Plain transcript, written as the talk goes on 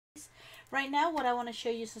Right now, what I want to show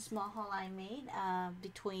you is a small haul I made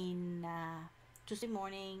between Tuesday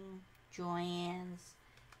Morning, Joanns,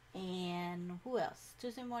 and who else?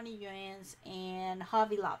 Tuesday Morning, Joanns, and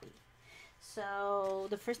Hobby Lobby. So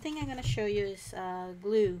the first thing I'm going to show you is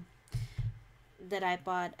glue that I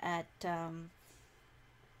bought at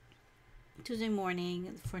Tuesday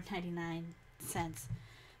Morning for 99 cents.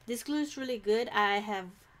 This glue is really good. I have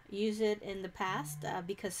used it in the past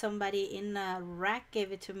because somebody in a rack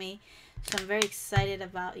gave it to me, so I'm very excited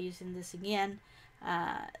about using this again.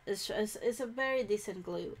 It's a very decent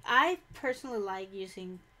glue. I personally like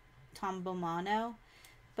using Tombow Mono,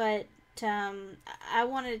 but I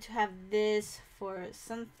wanted to have this for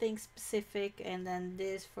something specific and then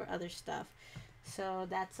this for other stuff, so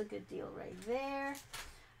that's a good deal right there.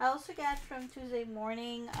 I also got from Tuesday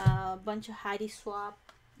Morning a bunch of Heidi Swap.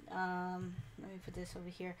 Let me put this over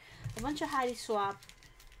here. A bunch of Heidi Swap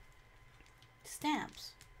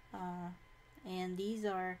stamps. And these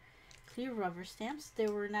are clear rubber stamps. They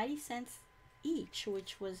were 90 cents each,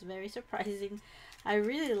 which was very surprising. I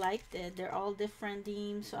really liked it. They're all different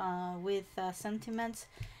themes with sentiments.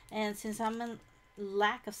 And since I'm in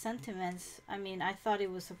lack of sentiments, I mean, I thought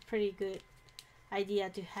it was a pretty good idea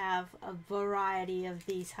to have a variety of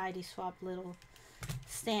these Heidi Swap little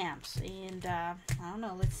stamps. And I don't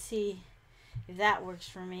know, let's see if that works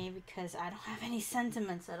for me because I don't have any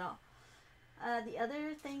sentiments at all. The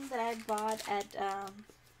other thing that I bought at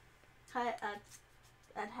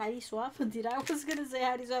Heidi Swap, I was gonna say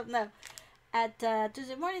Heidi Swap, no, at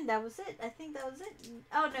Tuesday Morning, that was it. I think that was it.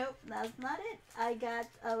 Oh no, that's not it. I got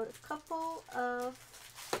a couple of,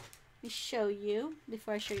 let me show you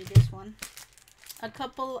before I show you this one, a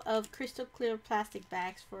couple of crystal clear plastic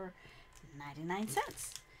bags for 99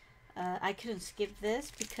 cents. I couldn't skip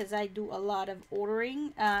this because I do a lot of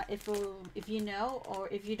ordering. If you know, or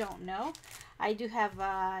if you don't know, I do have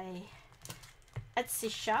a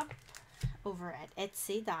Etsy shop over at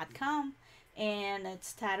Etsy.com, and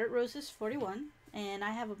it's Tattered Roses 41, and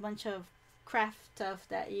I have a bunch of craft stuff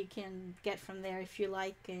that you can get from there if you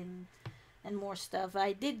like, and more stuff.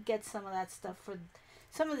 I did get some of that stuff. For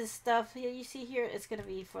some of this stuff here you see here, it's gonna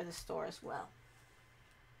be for the store as well.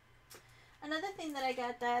 Another thing that I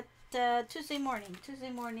got that Tuesday Morning.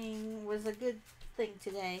 Tuesday Morning was a good thing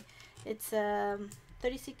today. It's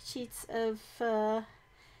 36 sheets of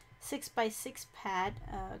 6x6 pad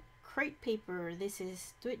crepe paper. This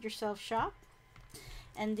is do-it-yourself shop,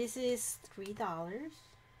 and this is $3.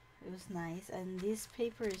 It was nice, and this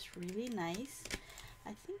paper is really nice.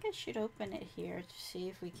 I think I should open it here to see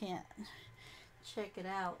if we can't check it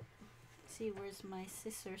out. See, where's my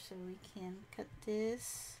scissors so we can cut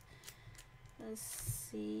this. Let's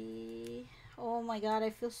see. Oh my god,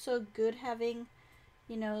 I feel so good having,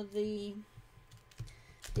 you know, the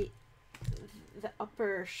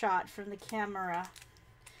upper shot from the camera.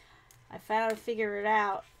 I finally figured it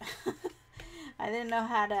out. I didn't know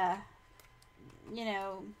how to, you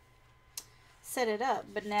know, set it up,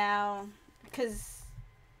 but now, because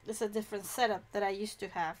it's a different setup that I used to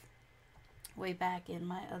have way back in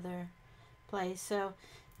my other place, so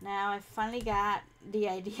now I finally got the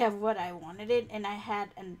idea of what I wanted it, and I had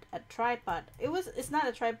a tripod. It's not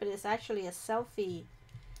a tripod, it's actually a selfie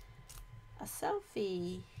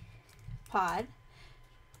pod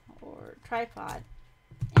or tripod,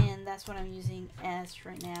 and that's what I'm using as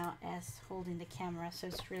right now as holding the camera, so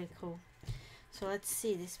it's really cool. So let's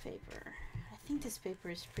see this paper. I think this paper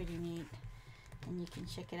is pretty neat, and you can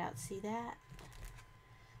check it out. See that?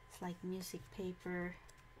 It's like music paper.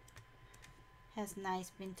 Has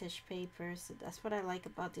nice vintage papers. So that's what I like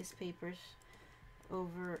about these papers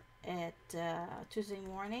over at Tuesday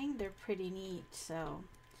Morning. They're pretty neat, so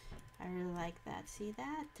I really like that. See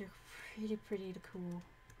that? They're pretty cool.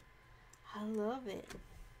 I love it.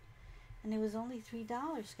 And it was only $3,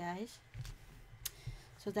 guys.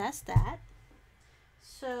 So that's that.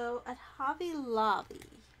 So at Hobby Lobby,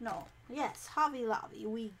 Hobby Lobby,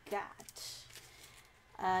 we got,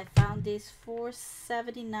 I found this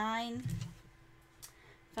 $4.79.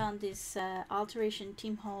 Found this Alteration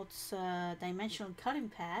Team Holtz dimensional cutting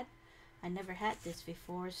pad. I never had this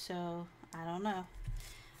before, so I don't know.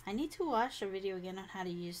 I need to watch a video again on how to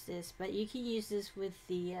use this, but you can use this with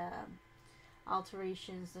the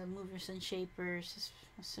alterations, the movers and shapers,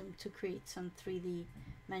 to create some 3D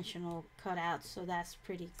dimensional cutouts, so that's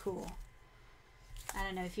pretty cool. I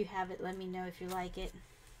don't know if you have it, let me know if you like it.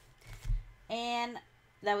 And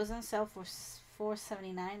that was on sale for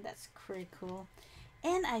 $4.79. That's pretty cool.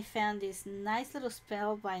 And I found this nice little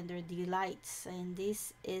Spellbinder Delights, and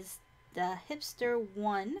this is the Hipster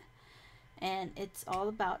one, and it's all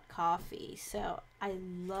about coffee. So I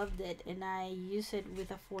loved it, and I use it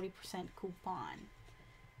with a 40% coupon.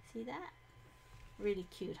 See that? Really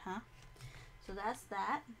cute, huh? So that's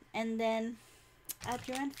that. And then at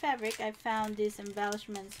Joann Fabric, I found these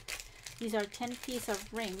embellishments. These are 10 piece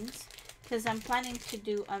of rings, because I'm planning to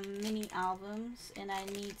do a mini albums and I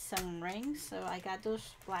need some rings. So I got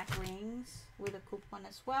those black rings with a coupon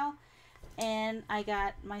as well. And I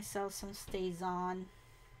got myself some StazOn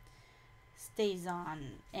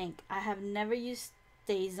ink. I have never used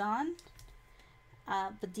StazOn,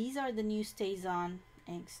 but these are the new StazOn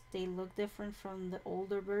inks. They look different from the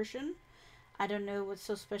older version. I don't know what's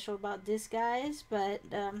so special about this, guys, but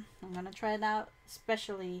I'm gonna try it out,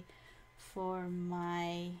 especially for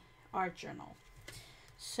my art journal.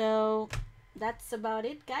 So that's about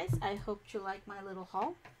it, guys. I hope you like my little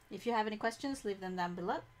haul. If you have any questions, leave them down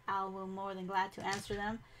below. I will be more than glad to answer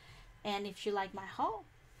them. And if you like my haul,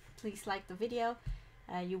 please like the video.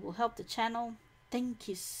 You will help the channel. Thank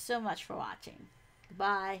you so much for watching.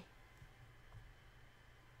 Goodbye.